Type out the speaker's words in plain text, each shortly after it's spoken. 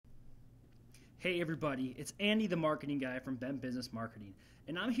Hey everybody, it's Andy the marketing guy from Ben Business Marketing,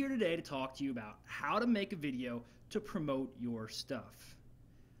 and I'm here today to talk to you about how to make a video to promote your stuff.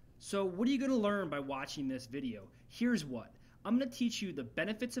 So what are you going to learn by watching this video? Here's what. I'm going to teach you the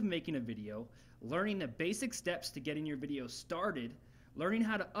benefits of making a video, learning the basic steps to getting your video started, learning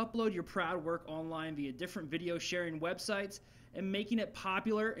how to upload your proud work online via different video sharing websites, and making it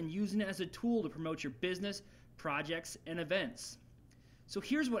popular and using it as a tool to promote your business, projects, and events. So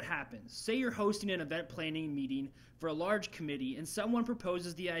here's what happens. Say you're hosting an event planning meeting for a large committee and someone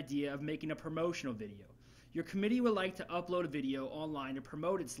proposes the idea of making a promotional video. Your committee would like to upload a video online to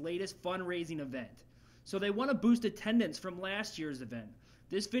promote its latest fundraising event. So they want to boost attendance from last year's event.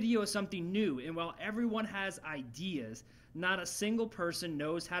 This video is something new, and while everyone has ideas, not a single person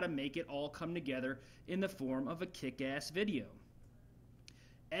knows how to make it all come together in the form of a kick-ass video.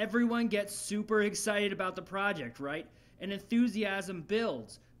 Everyone gets super excited about the project, right? And enthusiasm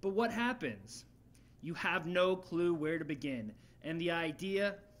builds. But what happens? You have no clue where to begin, and the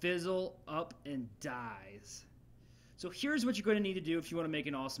idea fizzles up and dies. So here's what you're going to need to do if you want to make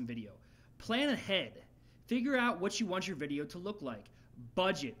an awesome video. Plan ahead. Figure out what you want your video to look like.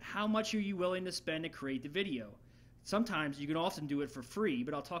 Budget. How much are you willing to spend to create the video? Sometimes you can often do it for free,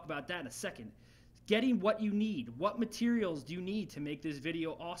 but I'll talk about that in a second. Getting what you need. What materials do you need to make this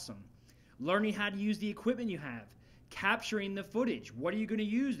video awesome? Learning how to use the equipment you have. Capturing the footage. What are you going to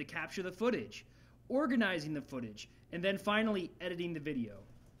use to capture the footage? Organizing the footage. And then finally, editing the video.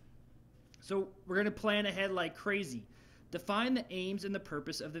 So we're going to plan ahead like crazy. Define the aims and the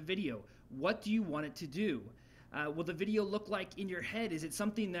purpose of the video. What do you want it to do? Will the video look like in your head? Is it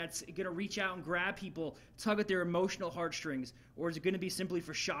something that's going to reach out and grab people, tug at their emotional heartstrings, or is it going to be simply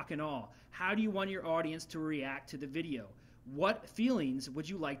for shock and awe? How do you want your audience to react to the video? What feelings would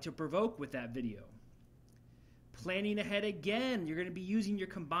you like to provoke with that video? Planning ahead again, you're going to be using your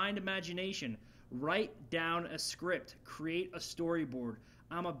combined imagination. Write down a script, create a storyboard.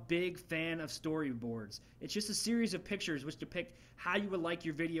 I'm a big fan of storyboards. It's just a series of pictures which depict how you would like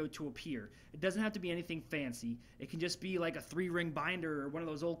your video to appear. It doesn't have to be anything fancy. It can just be like a 3-ring binder or one of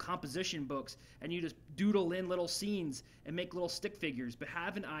those old composition books, and you just doodle in little scenes and make little stick figures, but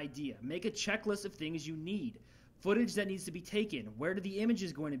have an idea. Make a checklist of things you need. Footage that needs to be taken. Where are the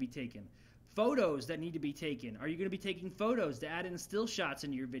images going to be taken? Photos that need to be taken. Are you going to be taking photos to add in still shots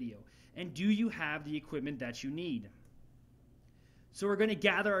into your video? And do you have the equipment that you need? So we're going to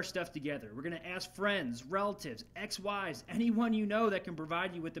gather our stuff together. We're going to ask friends, relatives, ex-wives, anyone you know that can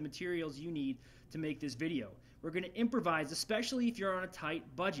provide you with the materials you need to make this video. We're going to improvise, especially if you're on a tight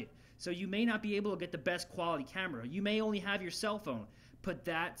budget. So you may not be able to get the best quality camera. You may only have your cell phone, but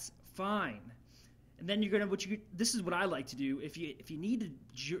that's fine. And then you're going to, this is what I like to do. If you need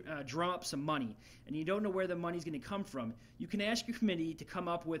to drum up some money and you don't know where the money's going to come from, you can ask your committee to come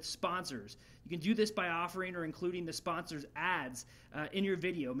up with sponsors. You can do this by offering or including the sponsors' ads in your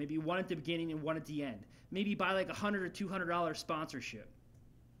video, maybe one at the beginning and one at the end. Maybe buy like $100 or $200 sponsorship.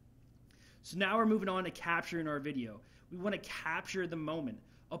 So now we're moving on to capturing our video. We want to capture the moment.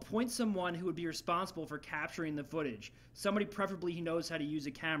 Appoint someone who would be responsible for capturing the footage. Somebody preferably who knows how to use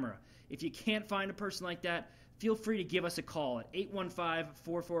a camera. If you can't find a person like that, feel free to give us a call at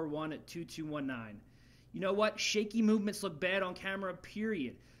 815-441-2219. You know what? Shaky movements look bad on camera,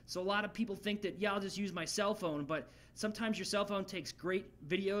 period. So a lot of people think that, yeah, I'll just use my cell phone, but sometimes your cell phone takes great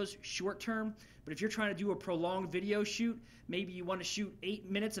videos short term, but if you're trying to do a prolonged video shoot, maybe you want to shoot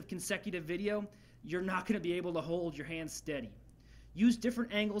 8 minutes of consecutive video, you're not going to be able to hold your hands steady. Use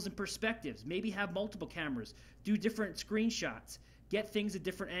different angles and perspectives. Maybe have multiple cameras. Do different screenshots. Get things at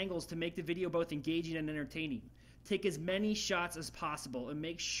different angles to make the video both engaging and entertaining. Take as many shots as possible and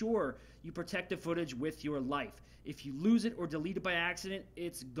make sure you protect the footage with your life. If you lose it or delete it by accident,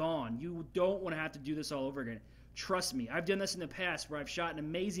 it's gone. You don't want to have to do this all over again. Trust me, I've done this in the past where I've shot an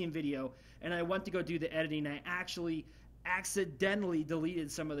amazing video and I went to go do the editing and I actually accidentally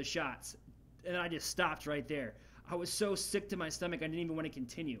deleted some of the shots and I just stopped right there. I was so sick to my stomach I didn't even want to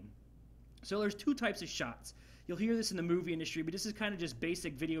continue. So there's two types of shots. You'll hear this in the movie industry, but this is kind of just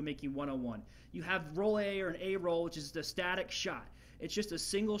basic video making 101. You have roll A or an A roll, which is the static shot. It's just a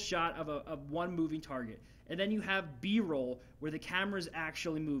single shot of one moving target. And then you have B-roll, where the camera is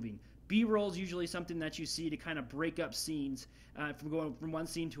actually moving. B-roll is usually something that you see to kind of break up scenes from going from one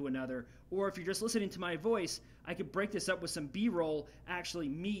scene to another. Or if you're just listening to my voice, I could break this up with some B-roll, actually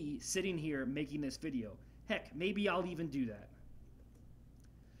me sitting here making this video. Heck, maybe I'll even do that.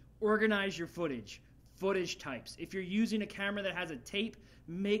 Organize your footage. Footage types. If you're using a camera that has a tape,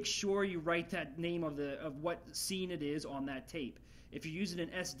 make sure you write that name of what scene it is on that tape. If you're using an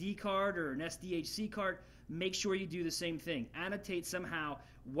SD card or an SDHC card, make sure you do the same thing. Annotate somehow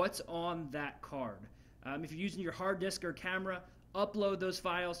what's on that card. If you're using your hard disk or camera, upload those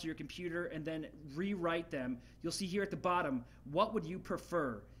files to your computer and then rewrite them. You'll see here at the bottom, what would you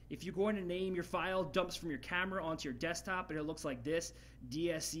prefer? If you're going to name your file, dumps from your camera onto your desktop and it looks like this,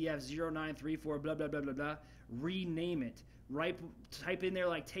 DSCF0934 blah blah blah blah blah, rename it. Type in there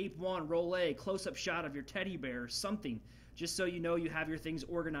like tape 1, roll A, close-up shot of your teddy bear, something, just so you know you have your things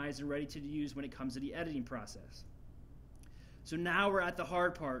organized and ready to use when it comes to the editing process. So now we're at the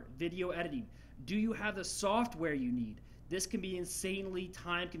hard part, video editing. Do you have the software you need? This can be insanely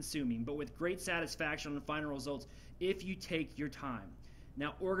time-consuming, but with great satisfaction on the final results if you take your time.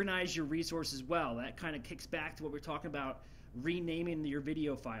 Now organize your resources well. That kind of kicks back to what we're talking about, renaming your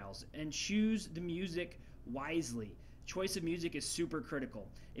video files, and choose the music wisely. Choice of music is super critical.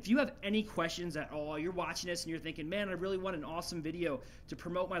 If you have any questions at all, you're watching this and you're thinking, man, I really want an awesome video to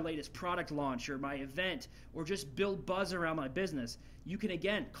promote my latest product launch or my event or just build buzz around my business, you can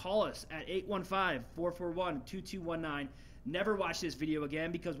again call us at 815-441-2219. Never watch this video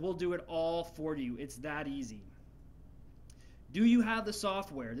again because we'll do it all for you. It's that easy. Do you have the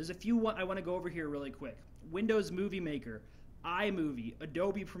software? There's a few I want to go over here really quick. Windows Movie Maker, iMovie,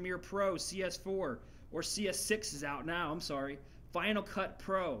 Adobe Premiere Pro, CS4, or CS6 is out now, I'm sorry, Final Cut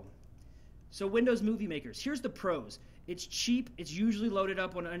Pro. So Windows Movie Makers, here's the pros. It's cheap, it's usually loaded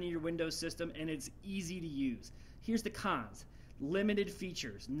up on any of your Windows system, and it's easy to use. Here's the cons. Limited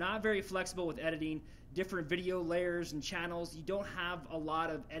features, not very flexible with editing, different video layers and channels. You don't have a lot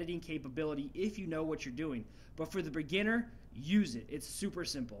of editing capability if you know what you're doing. But for the beginner, use it. It's super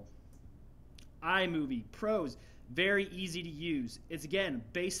simple. iMovie, pros, very easy to use. It's again,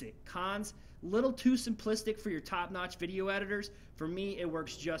 basic. Cons, little too simplistic for your top-notch video editors. For me, it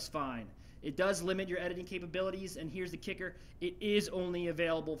works just fine. It does limit your editing capabilities, and here's the kicker, it is only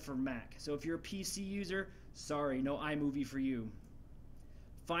available for Mac. So if you're a PC user, sorry, no iMovie for you.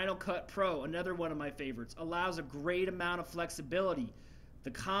 Final Cut Pro, another one of my favorites, allows a great amount of flexibility.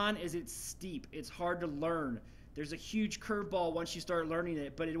 The con is it's steep, it's hard to learn. There's a huge curveball once you start learning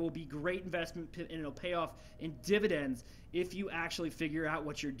it, but it will be great investment and it'll pay off in dividends if you actually figure out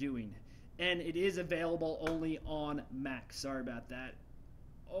what you're doing. And it is available only on Mac. Sorry about that.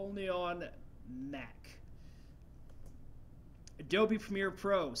 Only on Mac. Adobe Premiere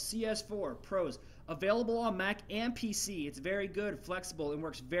Pro, CS4 Pros, available on Mac and PC. It's very good, flexible, and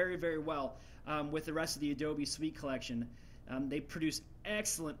works very, very well with the rest of the Adobe Suite collection. They produce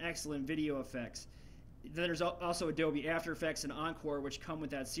excellent, excellent video effects. Then there's also Adobe After Effects and Encore, which come with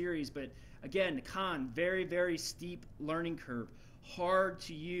that series. But again, the con, very, very steep learning curve. Hard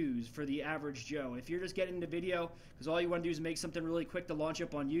to use for the average Joe. If you're just getting into video because all you want to do is make something really quick to launch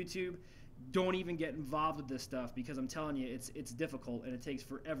up on YouTube, don't even get involved with this stuff because I'm telling you, it's difficult and it takes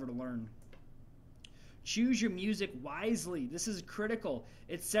forever to learn. Choose your music wisely. This is critical.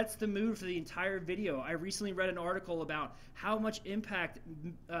 It sets the mood for the entire video. I recently read an article about how much impact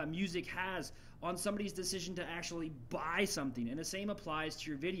music has on somebody's decision to actually buy something, and the same applies to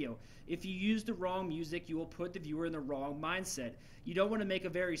your video. If you use the wrong music, you will put the viewer in the wrong mindset. You don't want to make a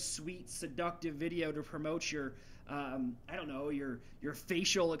very sweet, seductive video to promote your I don't know, your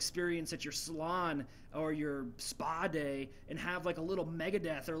facial experience at your salon or your spa day and have like a little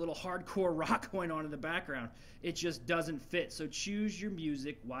Megadeth or a little hardcore rock going on in the background. It just doesn't fit. So choose your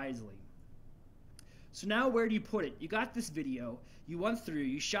music wisely. So now where do you put it? You got this video, you went through,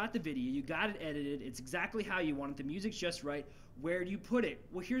 you shot the video, you got it edited, it's exactly how you want it, the music's just right. Where do you put it?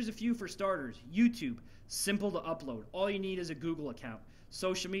 Well, here's a few for starters. YouTube, simple to upload. All you need is a Google account.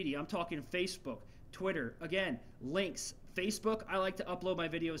 Social media, I'm talking Facebook, Twitter, again, links. Facebook, I like to upload my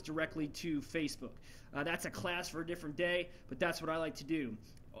videos directly to Facebook. That's a class for a different day, but that's what I like to do.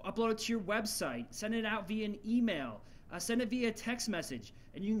 Upload it to your website, send it out via an email, send it via text message,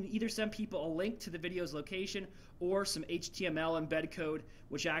 and you can either send people a link to the video's location or some HTML embed code,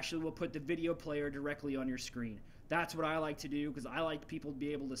 which actually will put the video player directly on your screen. That's what I like to do because I like people to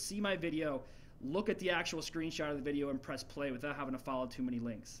be able to see my video, look at the actual screenshot of the video, and press play without having to follow too many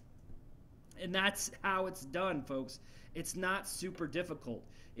links. And that's how it's done, folks. It's not super difficult.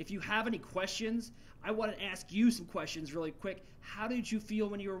 If you have any questions, I want to ask you some questions really quick. How did you feel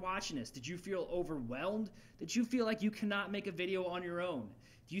when you were watching this? Did you feel overwhelmed? Did you feel like you cannot make a video on your own?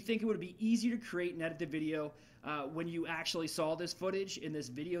 Do you think it would be easier to create and edit the video when you actually saw this footage in this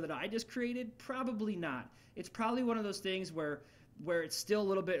video that I just created? Probably not. It's probably one of those things where it's still a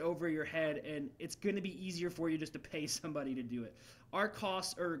little bit over your head and it's going to be easier for you just to pay somebody to do it. Our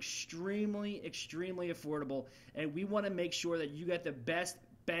costs are extremely, extremely affordable, and we want to make sure that you get the best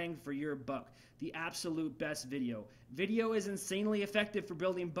bang for your buck, the absolute best video. Video is insanely effective for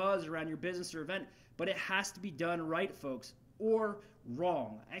building buzz around your business or event, but it has to be done right, folks, or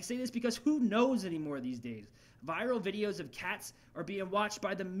wrong. I say this because who knows anymore these days? Viral videos of cats are being watched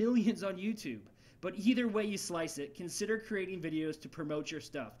by the millions on YouTube. But either way you slice it, consider creating videos to promote your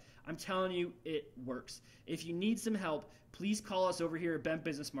stuff. I'm telling you, it works. If you need some help, please call us over here at Bent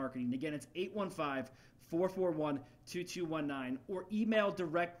Business Marketing. Again, it's 815-441-2219, or email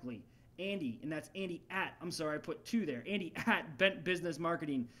directly Andy, and that's Andy at, I'm sorry, I put two there, Andy at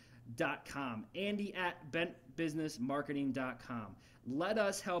bentbusinessmarketing.com. Andy at bentbusinessmarketing.com. Let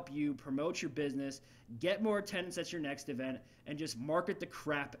us help you promote your business, get more attendance at your next event, and just market the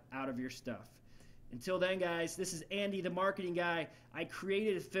crap out of your stuff. Until then, guys, this is Andy, the marketing guy. I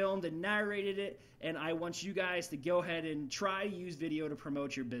created, filmed, and narrated it, and I want you guys to go ahead and try to use video to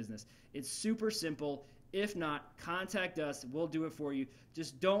promote your business. It's super simple. If not, contact us. We'll do it for you.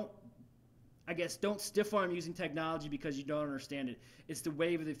 Just don't stiff-arm using technology because you don't understand it. It's the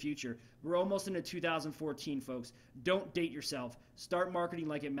wave of the future. We're almost into 2014, folks. Don't date yourself. Start marketing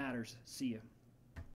like it matters. See ya.